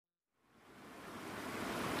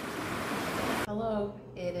Hello,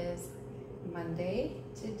 it is Monday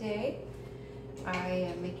today. I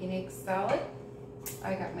am making egg salad.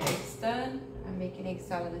 I got my eggs done. I'm making egg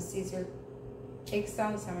salad and Caesar egg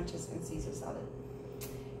salad sandwiches and Caesar salad.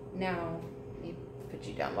 Now, let me put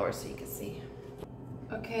you down lower so you can see.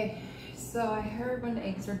 Okay, so I heard when the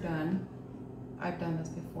eggs are done, I've done this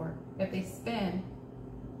before, if they spin,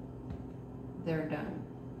 they're done.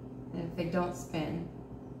 And if they don't spin,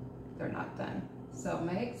 they're not done. So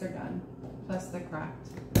my eggs are done, plus they're cracked.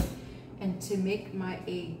 And to make my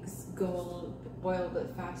eggs boil a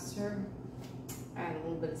bit faster, add a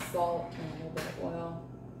little bit of salt and a little bit of oil.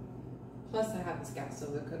 Plus I have this gas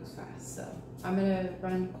stove that cooks fast. So I'm gonna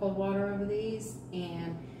run cold water over these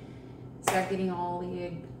and start getting all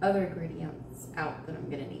the other ingredients out that I'm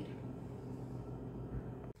gonna need.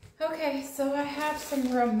 Okay, so I have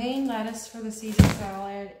some romaine lettuce for the Caesar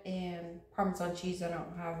salad and Parmesan cheese. I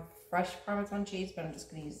don't have fresh Parmesan cheese, but I'm just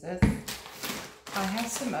gonna use this. I have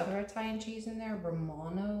some other Italian cheese in there,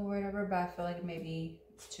 Romano or whatever, but I feel like maybe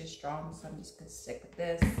it's too strong, so I'm just gonna stick with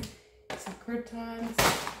this. Some croutons.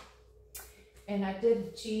 And I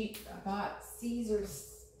did cheat. I bought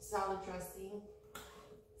Caesar's salad dressing,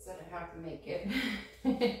 so I didn't have to make it.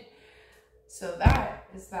 So that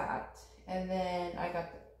is that. And then I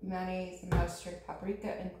got the mayonnaise, mustard,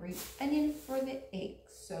 paprika, and green onion for the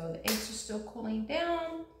eggs. So the eggs are still cooling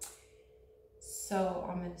down. So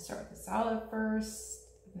I'm going to start with the salad first,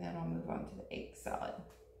 and then I'll move on to the egg salad.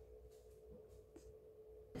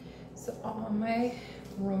 So all my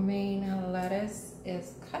romaine lettuce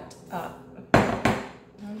is cut up.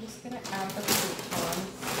 I'm just going to add the croutons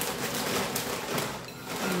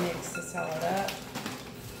and mix the salad up.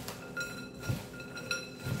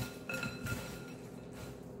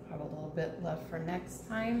 Have a little bit left for next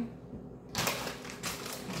time.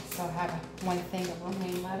 So I have one thing of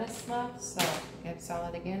romaine lettuce left, so get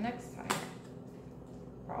salad again next time.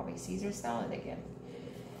 Probably Caesar salad again.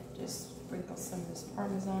 Just sprinkle some of this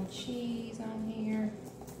Parmesan cheese on here.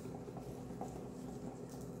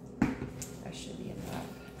 That should be enough.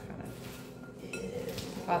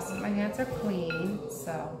 Plus my hands are clean,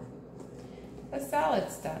 so the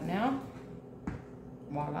salad's done now.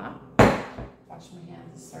 Voila. Wash my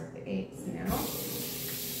hands and start the eggs now.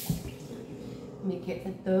 Let me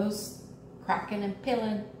get those cracking and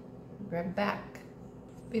peeling. Right back.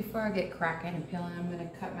 Before I get cracking and peeling, I'm going to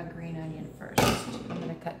cut my green onion first. I'm going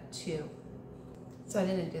to cut 2. So I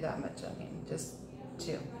didn't do that much onion, just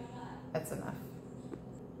 2. That's enough.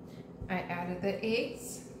 I added the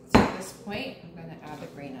eggs. So at this point, I'm going to add the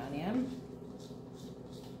green onion.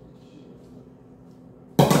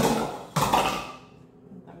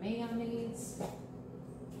 The mayonnaise.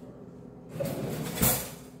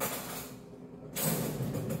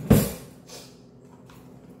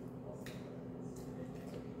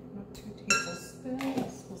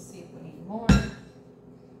 We'll see if we need more.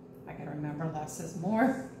 I gotta remember less is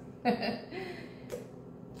more.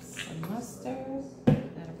 Some mustard.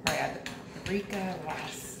 And I'll probably add the paprika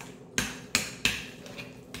last.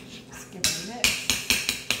 Just give it a mix.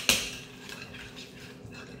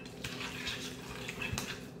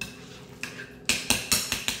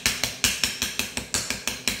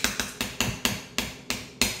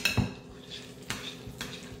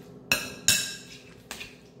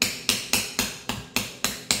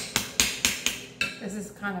 This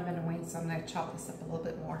is kind of annoying, so I'm going to chop this up a little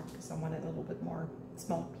bit more because I want it a little bit more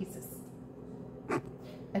small pieces.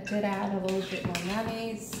 I did add a little bit more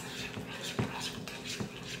mayonnaise.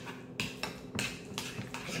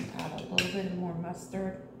 And add a little bit more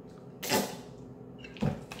mustard.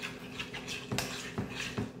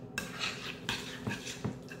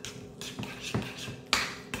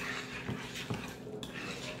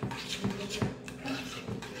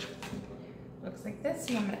 Looks like this,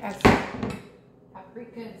 and I'm going to add some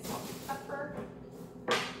paprika and salt and pepper.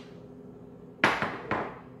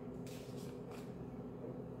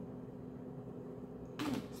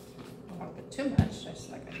 I don't put too much,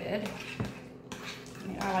 just like I did. I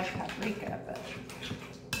mean, I like paprika, but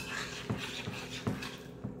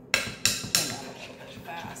came out a little bit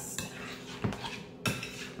fast.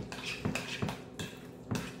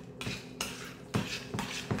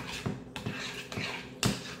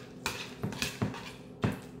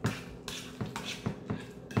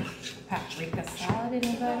 Paprika salad,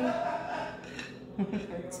 anybody?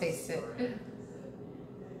 Taste it.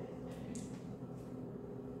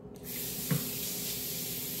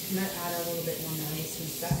 I'm gonna add a little bit more mayonnaise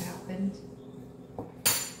since that happened.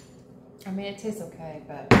 I mean, it tastes okay,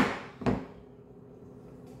 but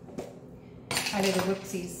I did a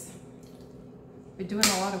whoopsies. Been doing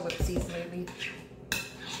a lot of whoopsies lately.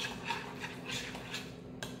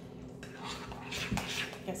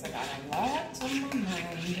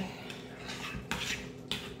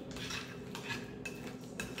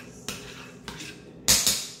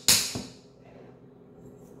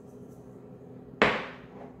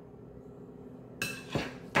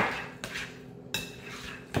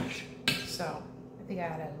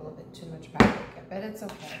 added a little bit too much paprika, but it's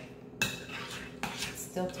okay. It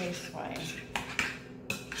still tastes fine.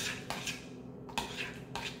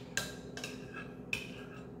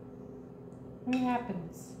 What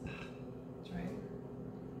happens? That's right.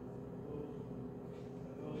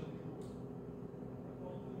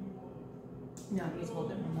 No, he's a little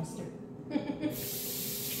bit more mustard.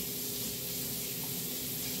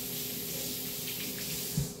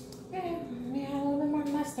 Okay, we add a little bit more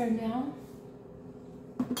mustard now.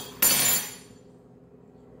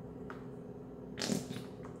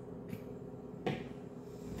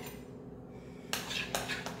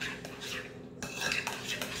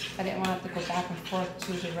 I didn't want to go back and forth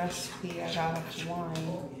to the recipe I got off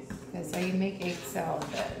wine because I make egg salad,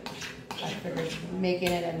 but I figured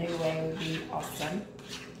making it a new way would be awesome.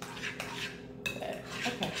 But,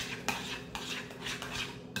 okay.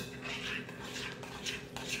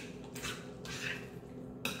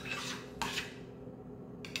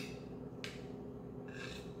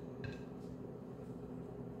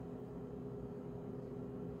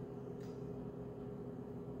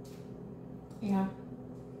 Yeah.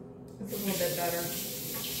 It's a little bit better.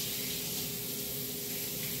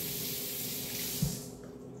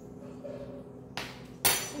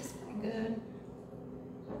 Tastes pretty good.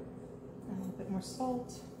 A little bit more salt.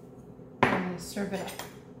 I'm going to serve it up.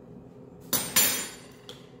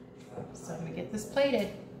 So I'm going to get this plated.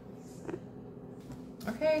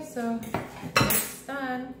 Okay, so it's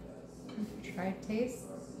done. Try a taste.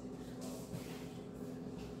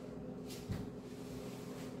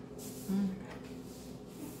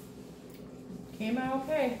 Came out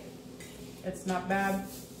okay. It's not bad.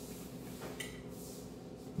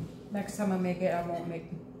 Next time I make it, I won't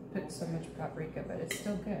put so much paprika, but it's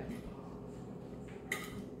still good.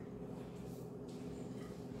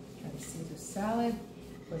 Try the Caesar salad,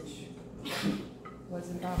 which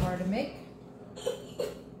wasn't that hard to make.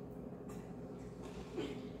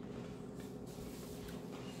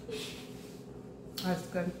 That's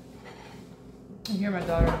good. I hear my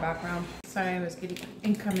daughter in the background. Sorry, I was getting an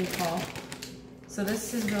incoming call. So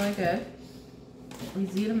this is really good.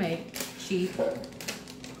 Easy to make, cheap.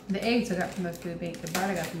 The eggs I got from the food bank. The bread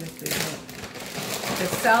I got from the food bank. The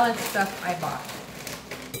salad stuff I bought.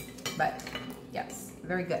 But yes,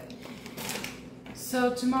 very good.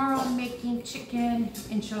 So tomorrow I'm making chicken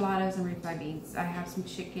enchiladas and refried beans. I have some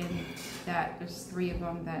chicken that there's 3 of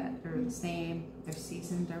them that are the same. They're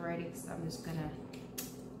seasoned already, so I'm just gonna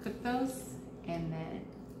cook those and then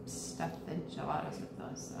stuff the enchiladas with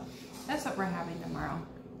those. So that's what we're having tomorrow.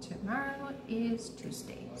 Tomorrow is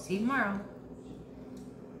Tuesday. See you tomorrow.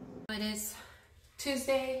 It is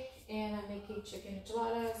Tuesday and I'm making chicken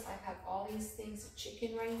enchiladas. I have all these things of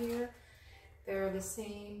chicken right here. They're the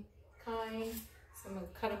same kind. So I'm gonna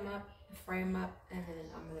cut them up, fry them up, and then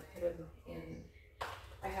I'm gonna put them in.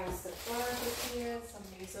 I have some flour tortillas. I'm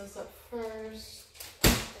gonna use those up first.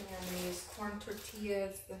 And then I'm gonna use corn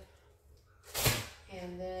tortillas.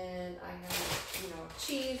 And then I have,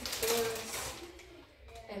 cheese, of course,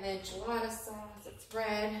 and then enchilada sauce, it's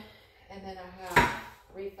red, and then I have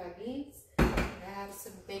refried beans, and I have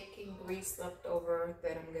some bacon grease left over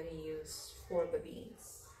that I'm going to use for the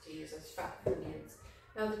beans, to use as fat for beans.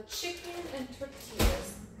 Now the chicken and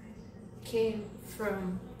tortillas came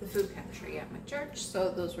from the food pantry at my church,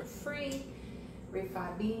 so those were free.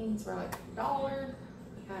 Refried beans were like $1,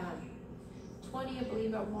 $20 I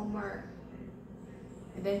believe at Walmart.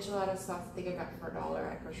 And the enchilada sauce, I think I got for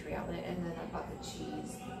 $1 at Grocery Outlet, and then I bought the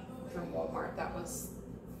cheese from Walmart. That was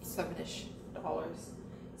 $7-ish.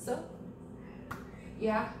 So,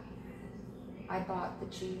 yeah, I bought the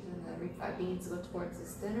cheese and the refried beans to go towards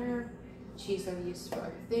this dinner. Cheese I've used for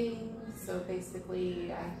other things. So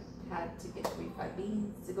basically, I had to get the refried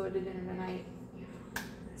beans to go to dinner tonight.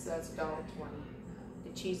 So that's $1.20.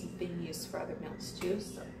 The cheese has been used for other meals too.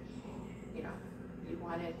 So, you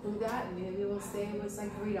want to include that, and maybe we'll say it was like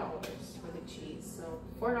 $3 for the cheese. So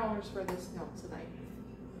 $4 for this meal tonight.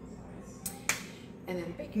 And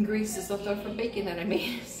then bacon grease is left over from bacon that I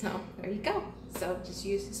made. So there you go. So just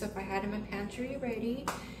using stuff I had in my pantry already,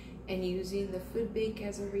 and using the food bank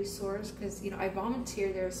as a resource because I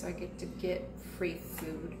volunteer there, so I get to get free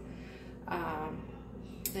food. And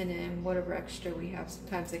then whatever extra we have,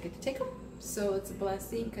 sometimes I get to take them. So it's a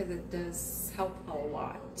blessing because it does help a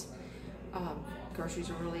lot. Groceries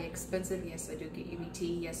are really expensive. Yes, I do get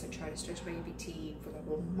UBT. Yes, I try to stretch my UBT for the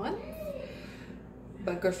whole month,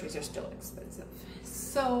 but groceries are still expensive.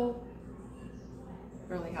 So it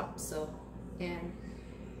really helps. So, and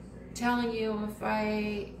telling you, if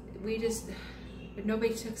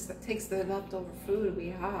nobody takes the leftover food we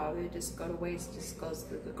have, it just go to waste. Just goes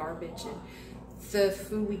to the garbage. And the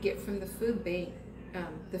food we get from the food bank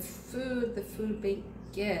The food bank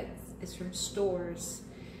gets is from stores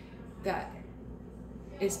that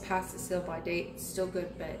is past the sell by date, still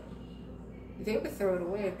good, but they would throw it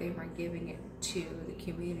away if they weren't giving it to the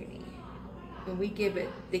community. And we give it,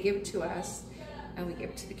 they give it to us, and we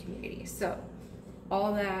give it to the community. So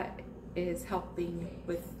all that is helping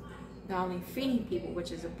with not only feeding people,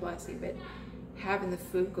 which is a blessing, but having the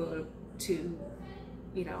food go to,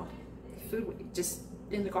 you know, food just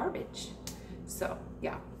in the garbage. So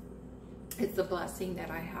yeah, it's a blessing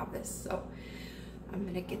that I have this. So I'm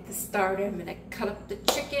gonna get this started. I'm gonna cut up the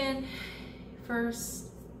chicken first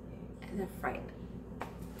and then fry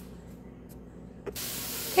it.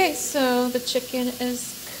 Okay, so the chicken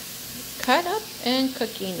is cut up and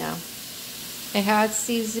cooking now. It had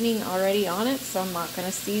seasoning already on it, so I'm not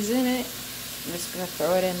gonna season it. I'm just gonna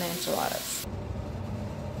throw it in the enchiladas.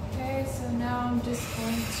 Okay, so now I'm just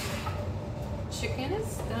going to, chicken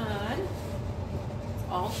is done. It's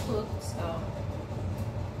all cooked, so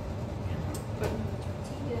put in the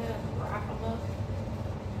tortilla, wrap them up.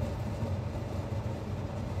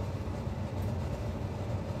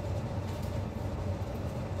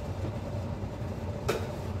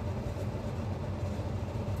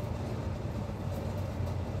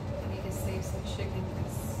 I need to save some chicken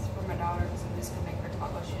for my daughter because I'm just gonna make her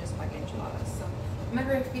tacos. She just like enchiladas. So I'm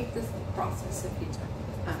gonna repeat this process a few times.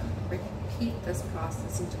 Repeat this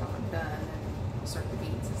process until I'm done and start the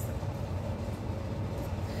beans and stuff.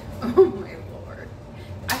 Oh my Lord.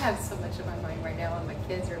 I have so much in my mind right now and my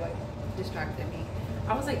kids are like distracting me.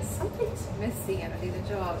 I was like, something's missing out of these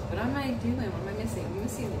jobs. What am I doing? What am I missing? I'm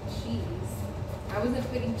missing the cheese. I wasn't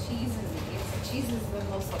putting cheese in these. Cheese is the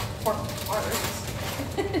most important part.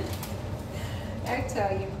 I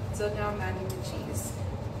tell you. So now I'm adding the cheese.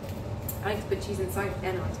 I like to put cheese inside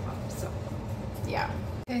and on top, so yeah.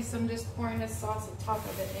 Okay, so I'm just pouring this sauce on top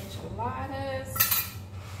of the enchiladas.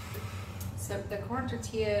 So the corn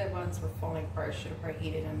tortilla ones were falling apart. I should have probably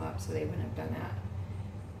heated them up so they wouldn't have done that.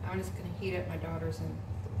 I'm just gonna heat up my daughter's in the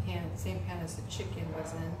pan, same pan as the chicken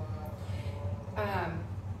was in. I'm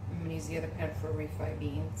gonna use the other pan for refried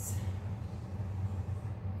beans.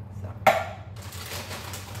 So,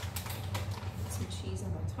 some cheese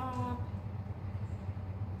on the top.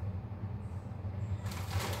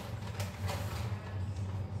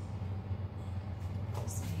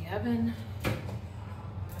 Oven.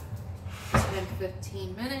 10,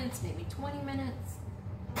 15 minutes, maybe 20 minutes.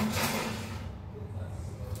 And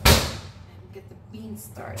get the beans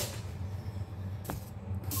started.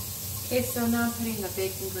 Okay, so now I'm putting the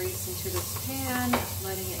bacon grease into this pan,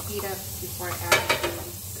 letting it heat up before I add the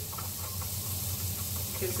beans.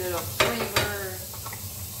 Gives it a flavor.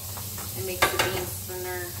 It makes the beans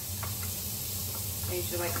thinner. I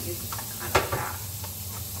usually like to use kind of fat.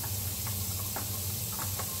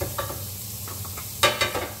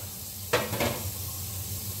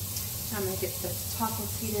 I'm gonna get the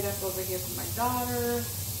tacos heated up over here for my daughter.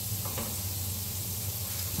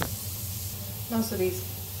 Most of these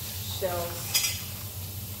shells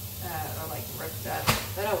are like ripped up,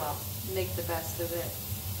 but oh well, make the best of it.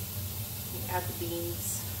 You add the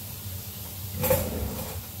beans.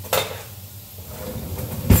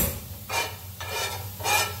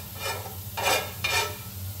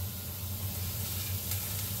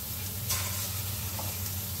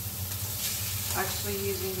 Actually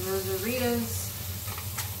using Rosarita's.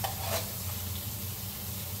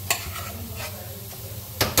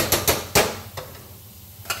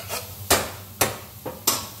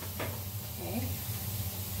 Okay,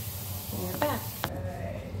 and we're back.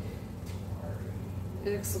 It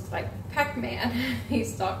looks like Pac-Man,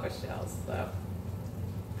 these taco shells, so.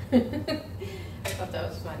 I thought that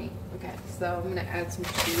was funny. Okay, so I'm gonna add some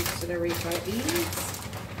cheese to the refried beans.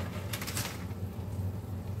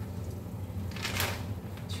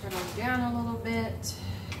 Down a little bit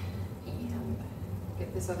and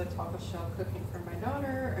get this other taco shell cooking for my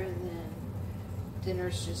daughter, and then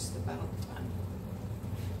dinner's just about done.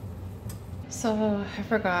 So I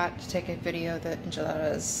forgot to take a video of the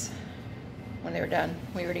enchiladas when they were done.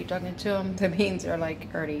 We already dug into them. The beans are like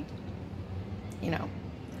already, you know,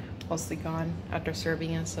 mostly gone after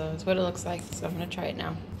serving it, so it's what it looks like. So I'm gonna try it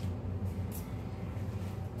now.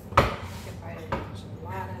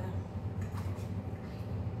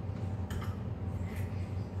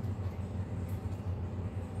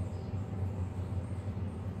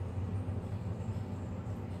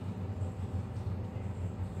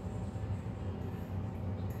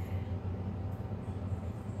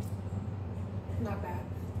 Not bad.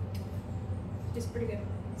 It's pretty good.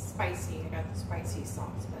 Spicy. I got the spicy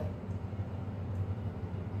sauce, but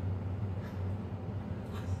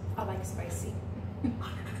I like spicy.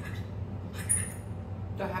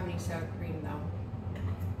 Don't have any sour cream though.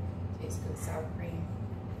 Tastes good sour cream.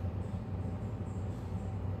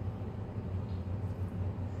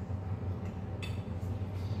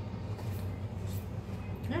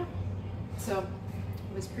 Yeah. So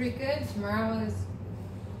it was pretty good. Tomorrow is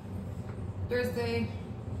Thursday.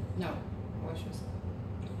 No, I was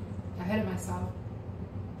ahead of myself.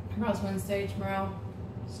 Tomorrow's Wednesday. Tomorrow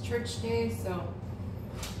is church day, so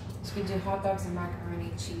just gonna do hot dogs and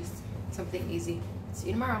macaroni and cheese. Something easy. See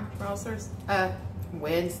you tomorrow. Tomorrow's Thursday.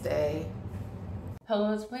 Wednesday.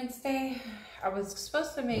 Hello, it's Wednesday. I was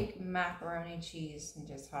supposed to make macaroni and cheese and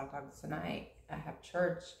just hot dogs tonight. I have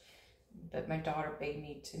church, but my daughter begged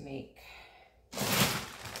me to make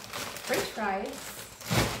French fries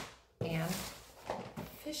and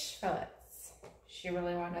fish fillets. She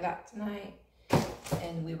really wanted that tonight,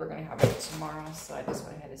 and we were gonna have it tomorrow, so I just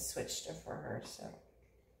went ahead and switched it for her. So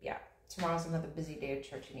yeah, tomorrow's another busy day of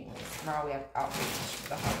church anyways. Tomorrow we have outreach for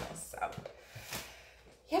the homeless, so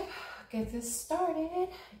yep, get this started.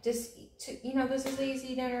 Just, you know, this is an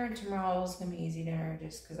easy dinner, and tomorrow's gonna be easy dinner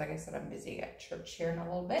just because, like I said, I'm busy at church here in a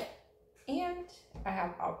little bit. And I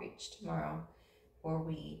have outreach tomorrow where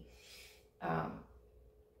we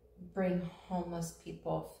bring homeless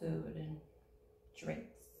people food and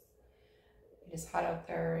drinks. It is hot out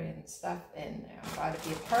there and stuff, and I'm glad to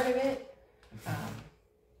be a part of it.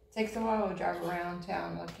 Takes a while to drive around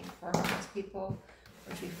town looking for homeless people,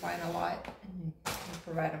 which we find a lot, and we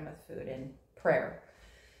provide them with food and prayer.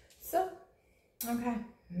 So, okay,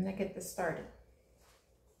 I'm gonna get this started.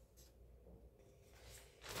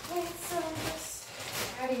 Okay, so I'm just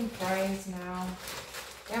adding fries now.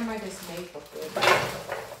 I might just make for food,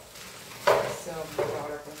 so my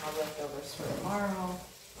daughter can have leftovers for tomorrow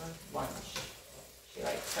for lunch. She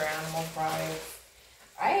likes her animal fries.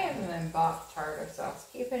 I haven't even bought tartar sauce.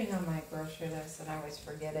 Keep putting on my grocery list, and I always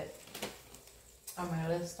forget it. On my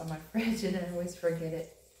list, on my fridge, and I always forget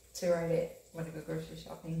it to write it when I go grocery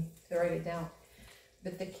shopping, to write it down.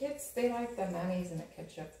 But the kids, they like the mayonnaise and the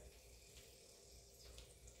ketchup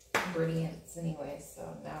ingredients anyway,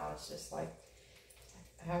 so now it's just like,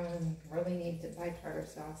 I haven't really need to buy tartar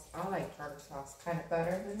sauce. I like tartar sauce kind of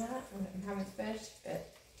better than that when I'm having fish,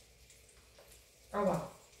 but oh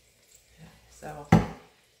well. So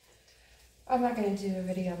I'm not going to do a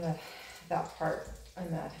video on that part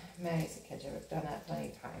on the mayonnaise and ketchup. I've done that plenty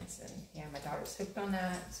of times, and yeah, my daughter's hooked on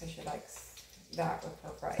that, so she likes that with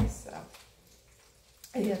her fries. So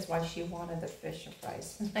I think that's why she wanted the fish and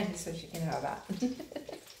fries tonight, so she can have that.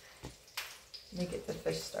 Let me get the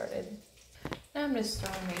fish started. Now I'm just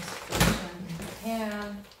throwing these fish in the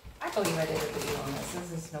pan. I believe I did a video on this.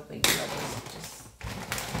 This is no big deal. Just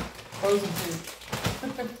frozen food.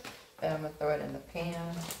 Then I'm gonna throw it in the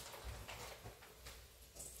pan.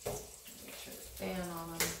 Make sure the pan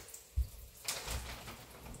on them.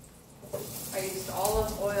 I used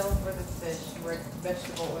olive oil for the fish, and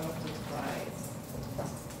vegetable oil for the fries.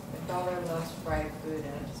 My daughter loves fried food,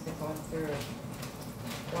 and I've just been going through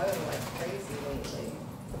oil like crazy lately.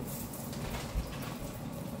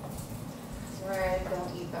 Sorry, I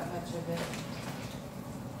don't eat that much of it.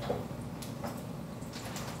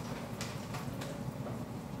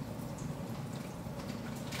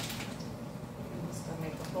 I'm just gonna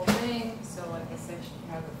make the whole thing, so like I said, she can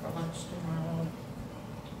have it for lunch tomorrow.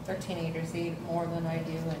 Our teenagers eat more than I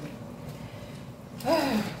do,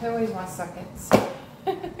 and they always want seconds. I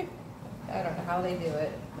don't know how they do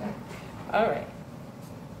it. All right.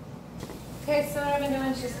 Okay, so what I've been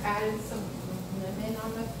doing is just adding some lemon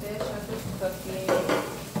on the fish as it's cooking,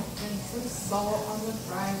 and some salt on the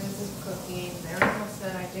fries as it's cooking. They're almost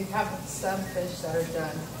done. I do have some fish that are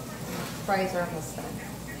done. Fries are almost done.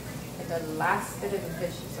 And the last bit of the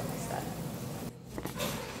fish is almost done.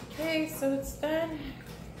 Okay, so it's done.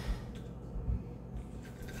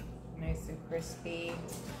 Nice and crispy.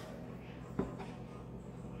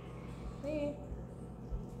 See?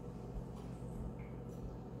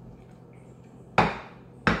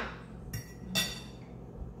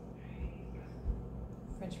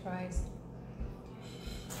 French fries.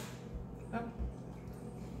 Oh.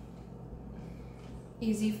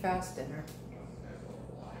 Easy, fast dinner.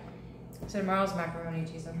 So tomorrow's macaroni and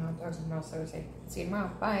cheese and hot dogs, and tomorrow's Thursday. See you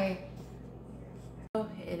tomorrow. Bye.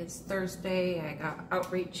 It is Thursday. I got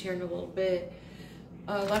outreach here in a little bit.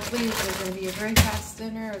 Luckily, it was going to be a very fast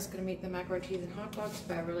dinner. I was going to make the macaroni and cheese and hot dogs,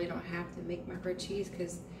 but I really don't have to make macaroni and cheese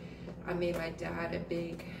because I made my dad a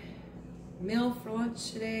big meal for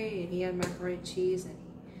lunch today, and he had macaroni and cheese, and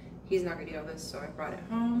he's not going to eat all this, so I brought it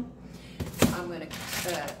home. I'm going to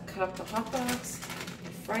cut up the hot dogs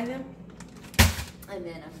and fry them, and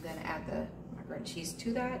then I'm going to add the macaroni and cheese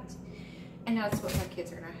to that. And that's what my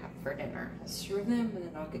kids are gonna have for dinner. I'll serve them and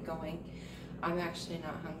then I'll get going. I'm actually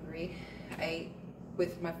not hungry. I ate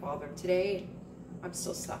with my father today. I'm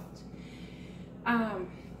still stuffed.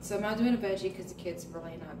 So I'm not doing a veggie because the kids are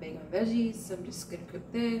really not big on veggies. So I'm just gonna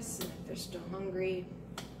cook this, and if they're still hungry,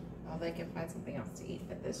 well, they can find something else to eat,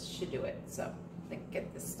 but this should do it. So I think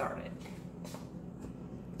get this started.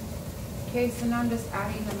 Okay, so now I'm just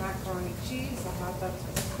adding the macaroni and cheese. The hot dogs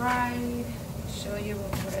are fried. I'll show you real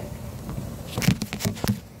quick.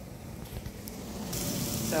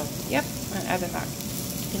 So, yep, I'm gonna add the mac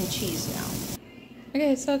and cheese now.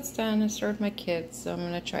 Okay, so it's done. I served my kids, so I'm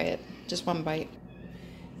gonna try it. Just one bite.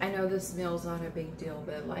 I know this meal's not a big deal,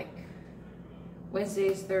 but like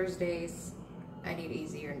Wednesdays, Thursdays, I need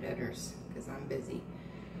easier dinners because I'm busy.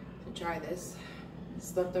 So try this.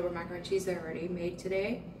 This leftover macaroni and cheese I already made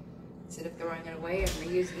today. Instead of throwing it away, I'm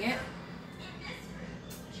reusing it.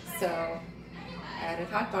 So I added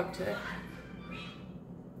hot dog to it.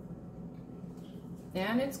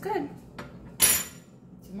 And it's good.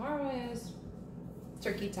 Tomorrow is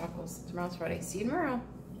turkey tacos. Tomorrow's Friday. See you tomorrow.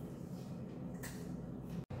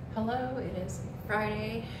 Hello, it is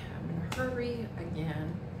Friday. I'm in a hurry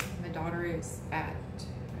again. My daughter is at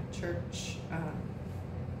a church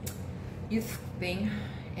youth thing,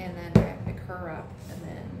 and then I pick her up, and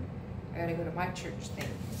then I gotta go to my church thing.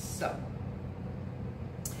 So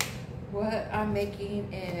what I'm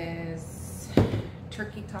making is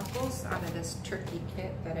turkey tacos out of this turkey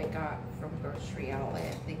kit that I got from Grocery Outlet,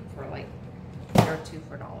 I think for like $1 or $2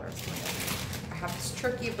 for $4. I have this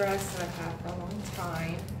turkey breast that I've had for a long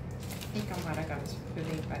time. I think I might have got this for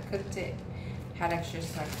food, but I cooked it, had extra,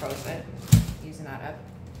 so I froze it, using that up.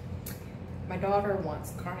 My daughter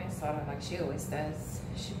wants carne asada like she always does.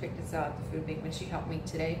 She picked this out at the food bank when she helped me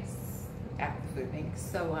today at the food bank.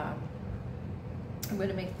 So I'm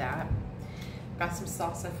gonna make that. Got some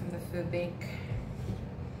salsa from the food bank.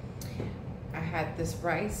 I had this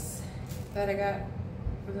rice that I got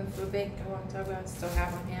from the food bank a long time ago. I still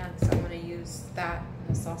have on hand, so I'm gonna use that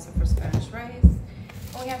and the salsa for Spanish rice.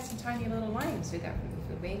 Oh, we have some tiny little limes we got from the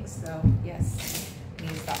food bank, so yes, we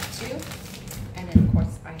use that too. And then of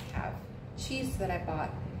course I have cheese that I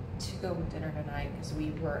bought to go with dinner tonight because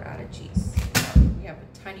we were out of cheese. So we have a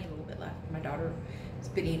tiny little bit left. My daughter has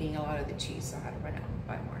been eating a lot of the cheese, so I had to run out and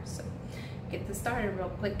buy more. So get this started real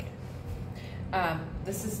quick.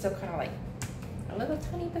 This is still kind of like a little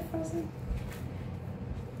tiny bit frozen.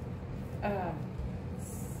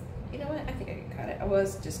 You know what? I think I can cut it. I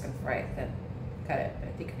was just gonna fry it, then cut it, but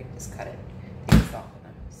I think I can just cut it. I think it's soft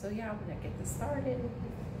enough. So yeah, I'm gonna get this started.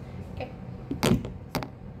 Okay.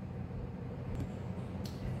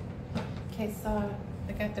 Okay, so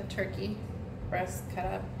I got the turkey breast cut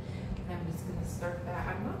up, and I'm just gonna start that.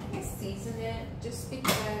 I'm not gonna season it just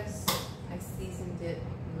because I seasoned it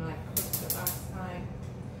when I cooked it last time.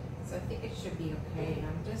 So I think it should be okay. And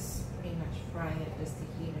I'm just pretty much frying it just to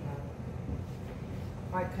heat it up.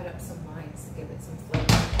 I cut up some limes to give it some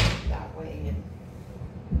flavor that way and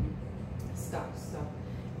stuff. So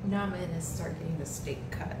now I'm gonna start getting the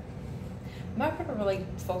steak cut. I'm not gonna really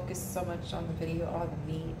focus so much on the video on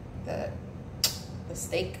the meat, the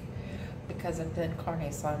steak, because I've done carne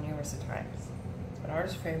asada numerous of times. It's my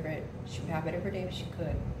daughter's favorite. She would have it every day if she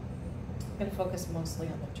could. I'm gonna focus mostly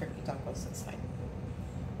on the turkey tacos this time.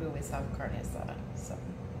 We always have carne asada, so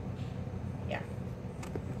yeah.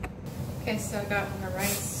 Okay, so I got my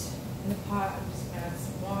rice in the pot. I'm just gonna add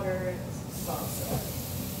some water and some salsa.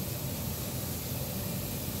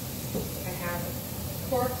 I have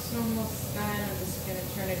pork's almost done. I'm just gonna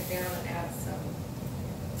turn it down and add some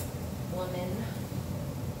lemon,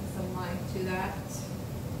 some lime to that,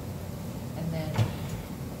 and then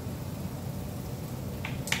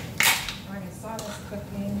carne asada is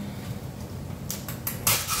cooking.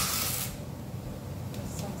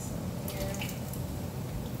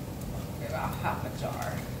 About half a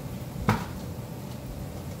jar.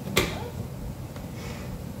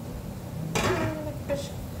 Fish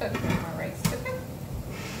cook, my rice cooking.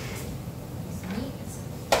 Some meat.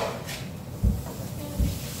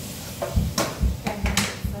 And then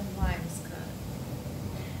some limes cooked.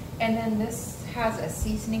 And then this has a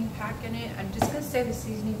seasoning pack in it. I'm just gonna save the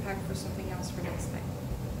seasoning pack for something else for next time.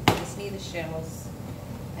 I just need the shells,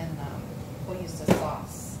 and we'll use the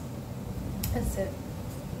sauce. That's it.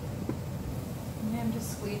 And I'm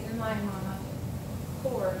just squeezing lime on a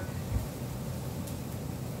pork.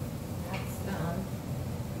 That's done.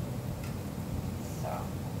 So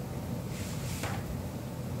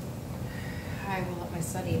I will let my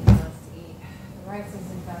son eat what he wants to eat. The rice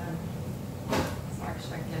isn't done. So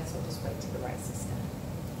actually, I guess we'll just wait till the rice is done.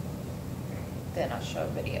 Then I'll show a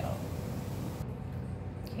video.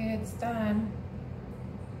 Okay, it's done.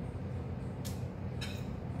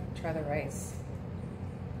 Try the rice.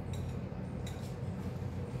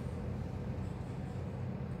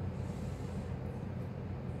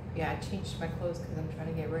 Yeah, I changed my clothes because I'm trying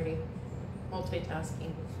to get ready.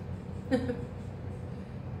 Multitasking. So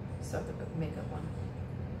I have to put makeup on.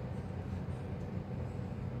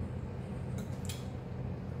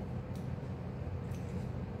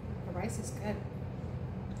 The rice is good.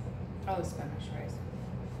 Oh, the Spanish rice.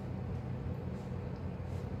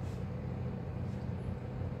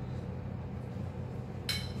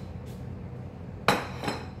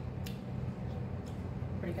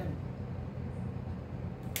 Pretty good.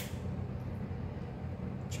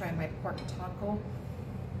 Try my pork taco.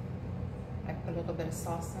 I put a little bit of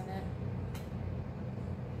sauce in it.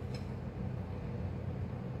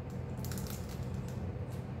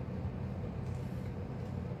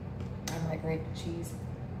 I like grated cheese.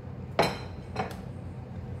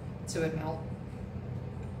 So it melt.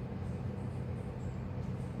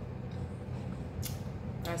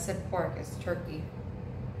 I said pork, it's turkey.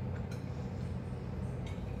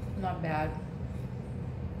 Not bad.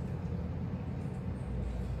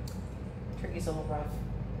 Turkey's a little rough.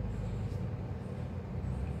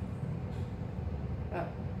 Oh.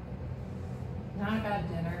 Not a bad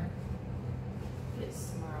dinner.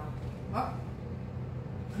 It's tomorrow. Oh.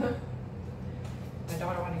 My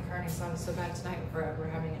daughter wanted carne asada so bad tonight, we're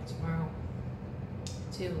having it tomorrow.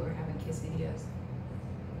 Too, we're having quesadillas.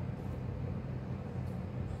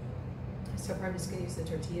 So I'm just gonna use the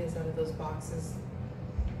tortillas out of those boxes.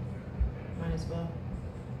 Might as well.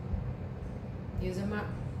 Use them up.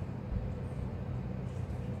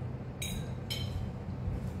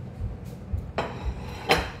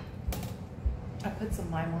 I put some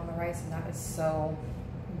lime on the rice and that is so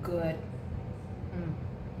good.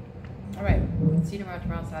 All right, see you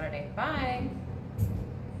tomorrow Saturday. Bye.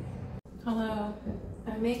 Hello,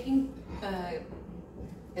 I'm making,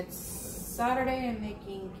 it's Saturday, I'm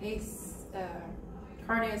making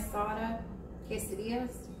carne asada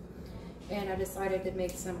quesadillas, and I decided to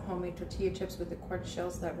make some homemade tortilla chips with the corn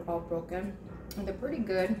shells that were all broken, and they're pretty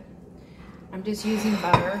good. I'm just using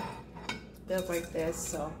butter, built like this,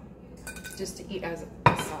 so just to eat as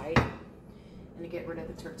a side, and to get rid of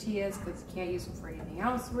the tortillas because you can't use them for anything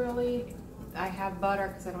else really. I have butter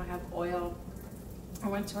because I don't have oil. I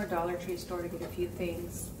went to our Dollar Tree store to get a few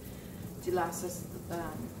things to last us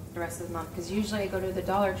the rest of the month, because usually I go to the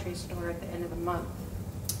Dollar Tree store at the end of the month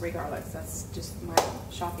regardless. That's just my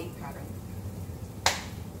shopping pattern.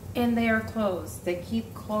 And they are closed. They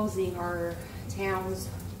keep closing our town's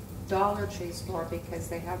Dollar Tree store because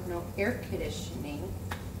they have no air conditioning,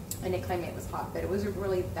 and they claim it was hot, but it wasn't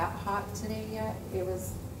really that hot today yet. It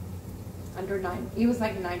was under 90. It was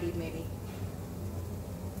like 90 maybe.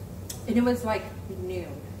 And it was like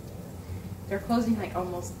noon. They're closing like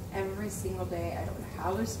almost every single day. I don't know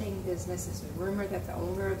how they're staying in business. It's a rumor that the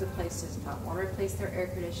owner of the place does not want to replace their air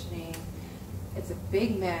conditioning. It's a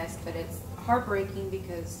big mess, but it's heartbreaking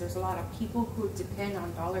because there's a lot of people who depend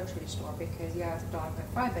on Dollar Tree store because yeah, it's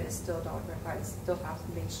 $1.25, but it's still $1.25. It's still half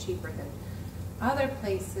the things cheaper than other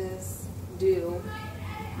places do.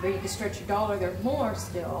 But you can stretch your dollar, they're more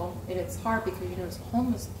still, and it's hard because you know it's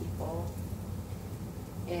homeless people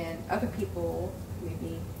and other people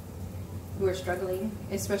maybe who are struggling,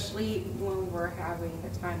 especially when we're having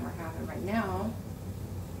the time we're having right now,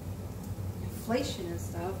 inflation and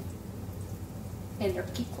stuff, and they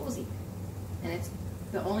keep closing, and it's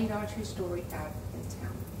the only Dollar Tree store we have in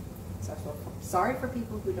town. So I feel sorry for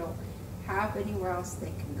people who don't have anywhere else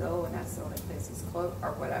they can go, and that's the only place it's closed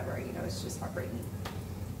or whatever. You know, it's just heartbreaking.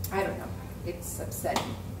 I don't know. It's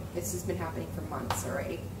upsetting. This has been happening for months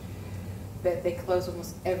already. But they close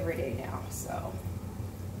almost every day now, so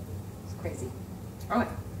it's crazy. Alright,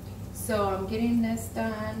 so I'm getting this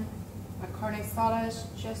done. My carne asada is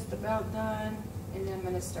just about done, and then I'm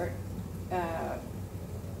gonna start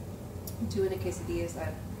doing the quesadillas.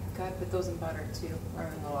 I gotta put those in butter too. We're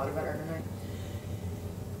having a lot of butter tonight.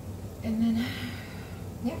 And then,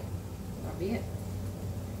 yeah, that'll be it.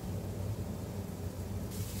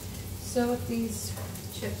 So with these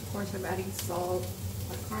chips, of course, I'm adding salt.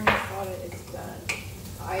 My carne asada is done.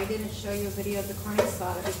 I didn't show you a video of the carne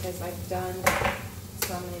asada because I've done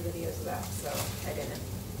so many videos of that, so I didn't.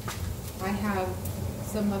 I have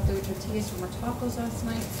some leftover tortillas from our tacos last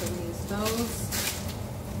night, so I'm gonna use those.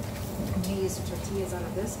 I'm gonna use the tortillas out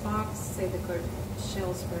of this box, save the good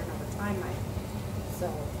shells for another time.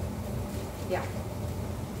 So, yeah,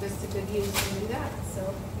 just a good use to do that.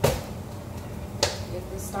 So, get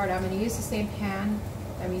this started. I'm gonna use the same pan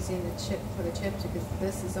I'm using the chip for the chips because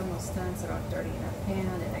this is almost done, so I don't have to dirty enough pan,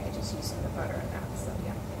 and I can just use some of the butter on that. So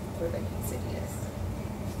yeah, for the quesadillas.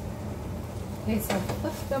 Okay, so I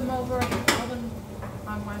flip them over, I put them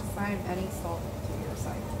on my side, adding salt to your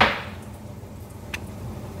side.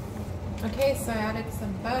 Okay, so I added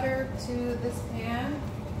some butter to this pan.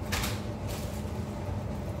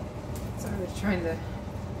 So I was trying the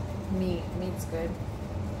meat. Meat's good.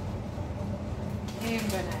 And I'm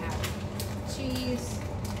gonna add cheese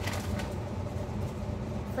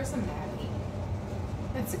for some natty.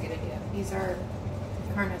 That's a good idea. These are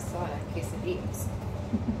carne asada quesadillas.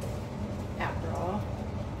 After all.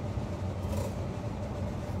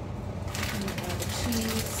 And then add the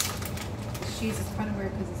cheese. The cheese is kind of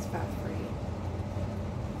weird because it's fat free.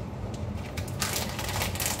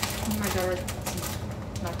 My daughter's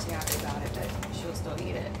not too happy about it, but she'll still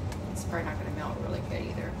eat it. It's probably not going to melt really good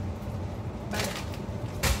either. But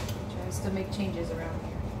tries to make changes around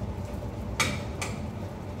here.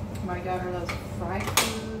 My daughter loves fried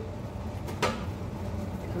food,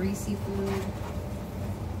 greasy food.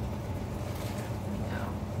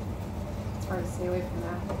 It's hard to stay away from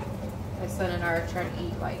that. My son and I are trying to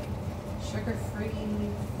eat like sugar-free,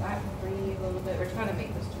 fat-free a little bit. We're trying to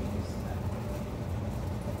make those changes.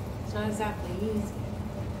 It's not exactly easy.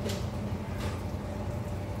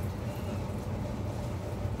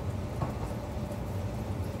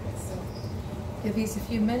 So give these a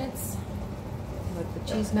few minutes. Let the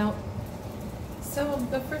cheese melt. So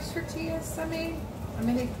the first tortillas I made,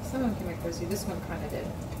 some of them came out crispy. This one kind of did.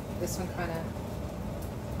 This one kind of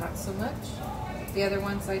not so much. The other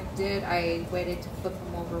ones I did, I waited to flip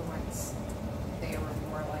them over once they were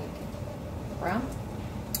more like brown.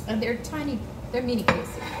 And they're tiny, they're mini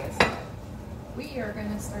quesadillas. But we are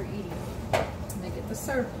gonna start eating them when they get to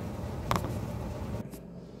serve.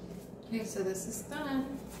 Okay, so this is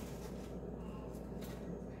done.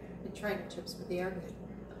 I tried the chips, but they are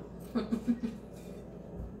good.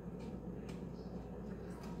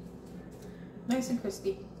 Nice and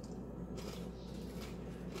crispy.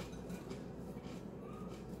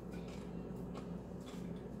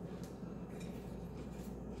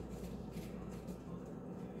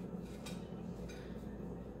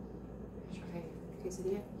 Try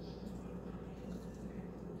quesadilla.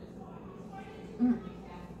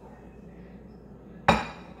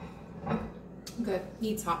 Good.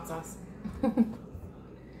 Needs hot sauce.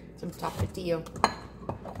 Some tapatio.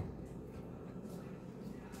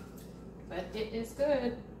 But it is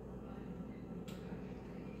good.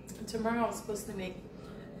 Tomorrow I'm supposed to make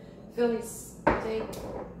Philly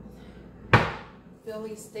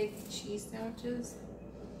steak cheese sandwiches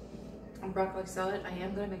and broccoli salad. I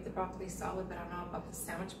am going to make the broccoli salad, but I don't know about the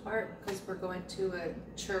sandwich part because we're going to a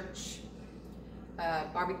church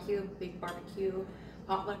barbecue, big barbecue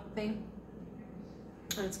potluck thing,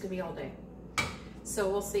 and it's going to be all day. So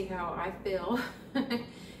we'll see how I feel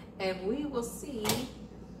and we will see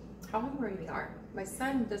how hungry we are. My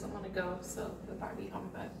son doesn't want to go, so he'll probably be home,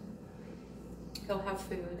 but he'll have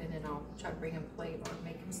food, and then I'll try to bring him a plate or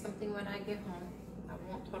make him something when I get home. I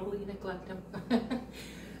won't totally neglect him.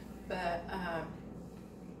 But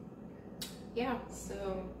yeah,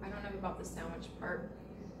 so I don't know about the sandwich part.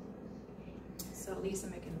 So at least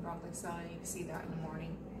I'm making broccoli salad. You can see that in the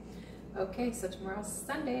morning. Okay, so tomorrow's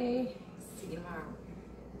Sunday. See you tomorrow.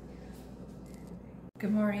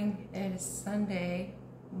 Good morning. It is Sunday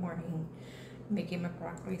morning. I'm making my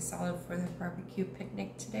broccoli salad for the barbecue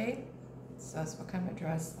picnic today. So that's what kind of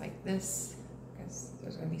dress like this, because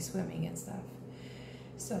there's going to be swimming and stuff.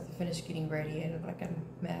 So I have to finish getting ready. I look like a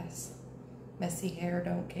mess. Messy hair,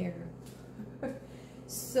 don't care.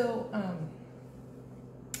 So I'm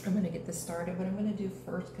going to get this started. What I'm going to do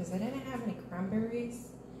first, because I didn't have any cranberries,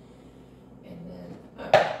 and then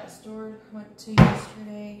the store I went to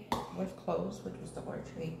yesterday was closed, which was Dollar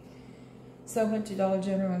Tree. So I went to Dollar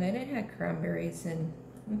General and they didn't have cranberries, and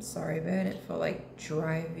I'm sorry, but I didn't feel like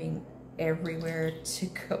driving everywhere to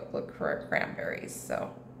go look for cranberries.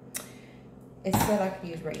 So instead I could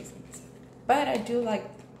use raisins. But I do like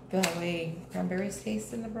the way cranberries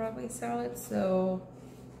taste in the broccoli salad, so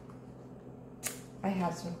I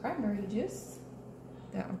have some cranberry juice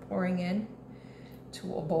that I'm pouring in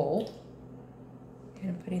to a bowl. And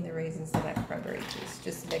I'm putting the raisins in that cranberry juice,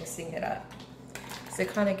 just mixing it up. So it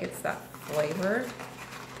kind of gets that flavor.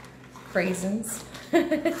 Craisins.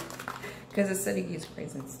 Because it said to use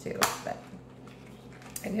craisins too. But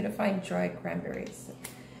I'm going to find dried cranberries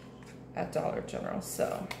at Dollar General.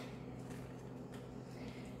 So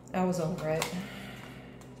I was over it.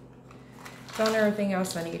 Found everything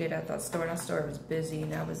else I needed at that store. That store was busy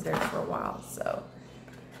and I was there for a while. So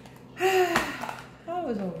I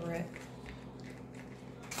was over it.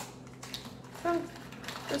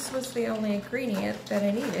 this was the only ingredient that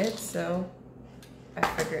I needed, so I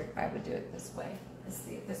figured I would do it this way. Let's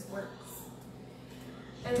see if this works.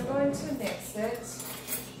 And I'm going to mix it.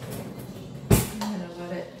 I'm gonna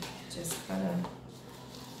let it just kind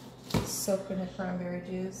of soak in the cranberry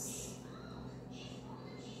juice.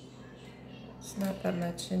 It's not that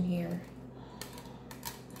much in here.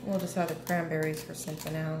 We'll just have the cranberries for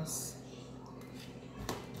something else.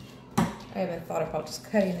 I haven't thought about just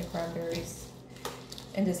cutting the cranberries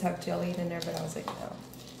and just have jelly in there, but I was like, no,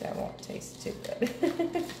 that won't taste too good.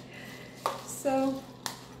 So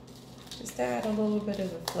just add a little bit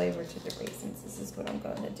of the flavor to the raisins. This is what I'm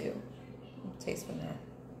going to do. Taste one there.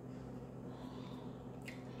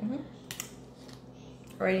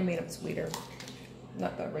 Already made them sweeter.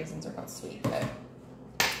 Not that raisins are not sweet, but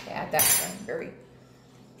add that cranberry.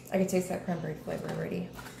 I can taste that cranberry flavor already.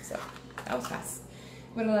 So that was fast.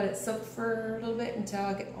 I'm gonna let it soak for a little bit until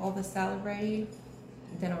I get all the salad ready.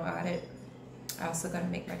 Then I'll add it. I also gotta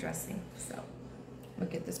make my dressing, so I'm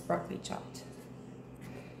gonna get this broccoli chopped.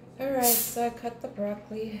 All right, so I cut the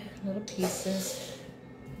broccoli in little pieces.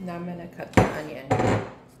 Now I'm gonna cut the onion.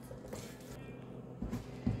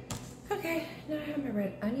 Okay, now I have my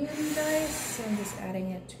red onion, guys. So I'm just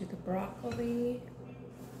adding it to the broccoli.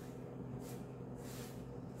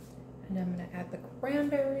 And I'm gonna add the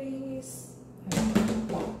cranberries.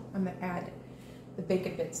 I'm gonna add the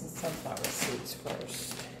bacon bits and sunflower seeds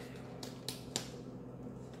first.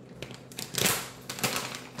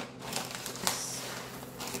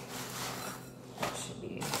 That should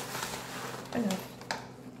be enough.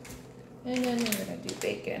 And then we're gonna do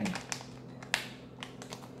bacon.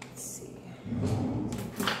 Let's see.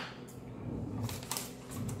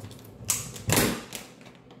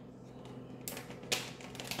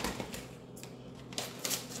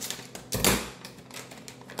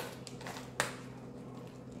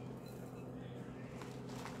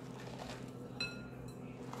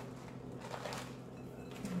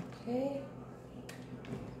 Okay.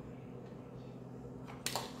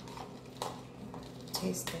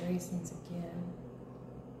 Taste the raisins again.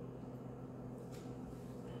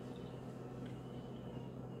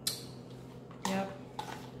 Yep.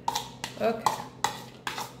 Okay.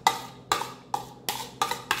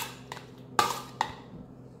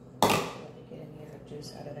 Let me get any of the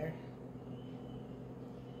juice out of there.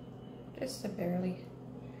 Just a barely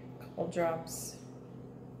couple drops.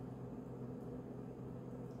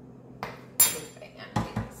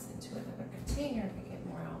 Container to get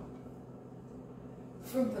more out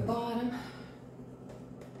from the bottom.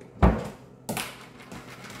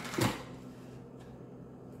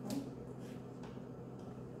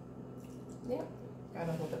 Yep, got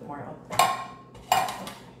a little bit more out there. Okay.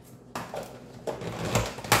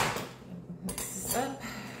 Mix this up.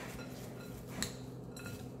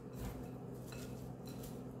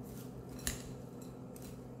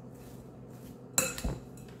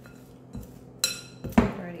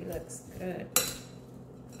 Already looks good.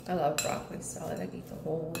 I love broccoli salad. I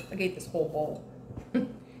ate this whole bowl. And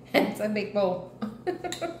it's a big bowl.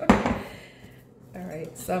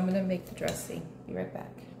 Alright, so I'm gonna make the dressing. Be right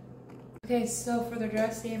back. Okay, so for the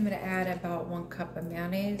dressing, I'm gonna add about 1 cup of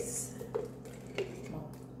mayonnaise. Well,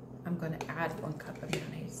 I'm gonna add 1 cup of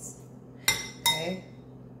mayonnaise. Okay.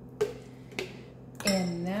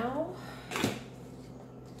 And now,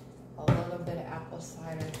 a little bit of apple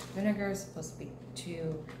cider vinegar. It's supposed to be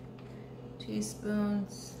 2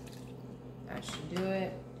 teaspoons. That should do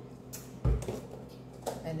it.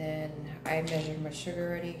 And then I measured my sugar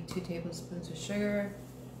already, 2 tablespoons of sugar.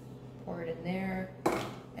 Pour it in there.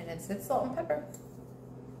 And it's salt and pepper.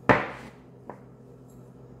 And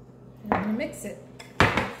I'm gonna mix it.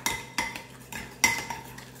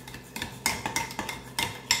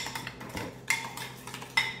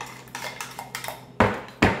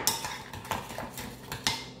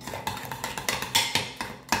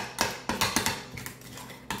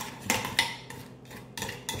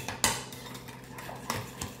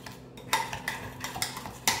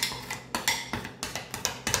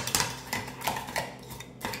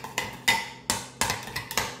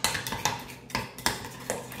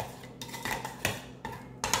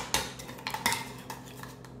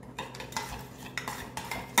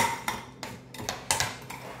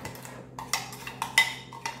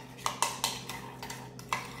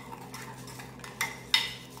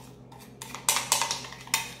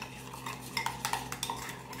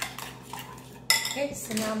 Okay,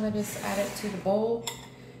 so now I'm going to just add it to the bowl.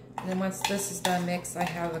 And then once this is done mixed, I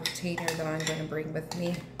have a container that I'm going to bring with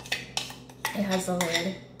me. It has a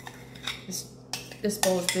lid. This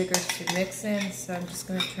bowl is bigger to mix in, so I'm just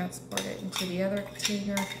going to transport it into the other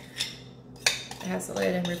container. It has to lay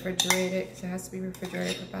it in refrigerated because it has to be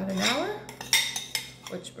refrigerated for about an hour,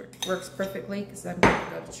 which works perfectly because I'm going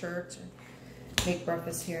to go to church and make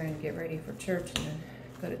breakfast here and get ready for church, and then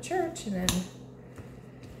go to church and then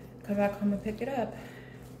come back home and pick it up.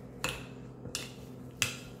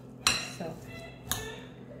 So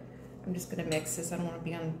I'm just gonna mix this. I don't want to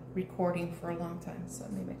be on recording for a long time, so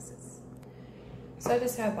let me mix this. So I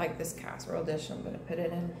just have like this casserole dish I'm gonna put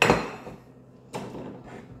it in.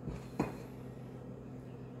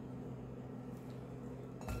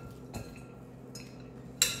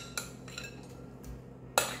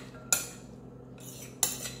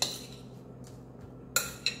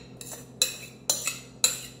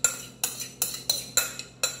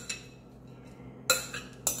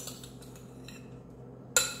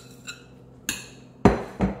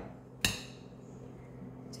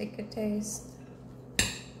 Take a taste.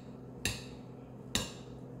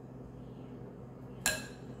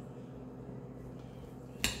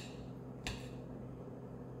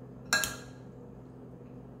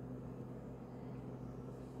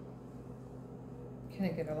 Kind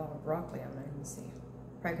of get a lot of broccoli on there. Let me see.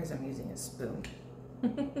 Probably because I'm using a spoon.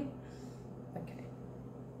 Okay.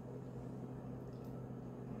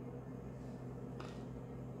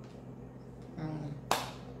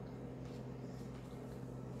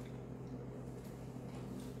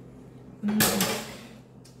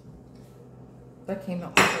 That came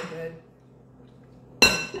out so good.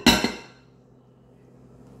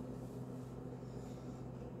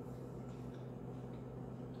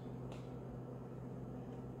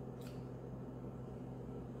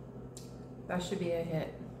 That should be a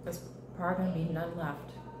hit. There's probably gonna be none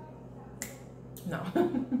left. No.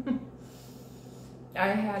 I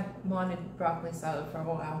had wanted broccoli salad for a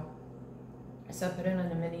while. So I put it on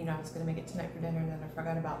the menu and I was gonna make it tonight for dinner, and then I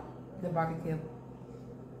forgot about the barbecue.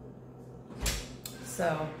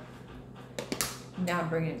 So now I'm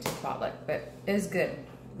bringing it to potluck, but it's good,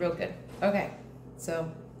 real good. Okay,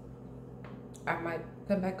 so I might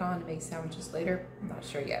come back on and make sandwiches later. I'm not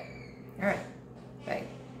sure yet. All right, bye.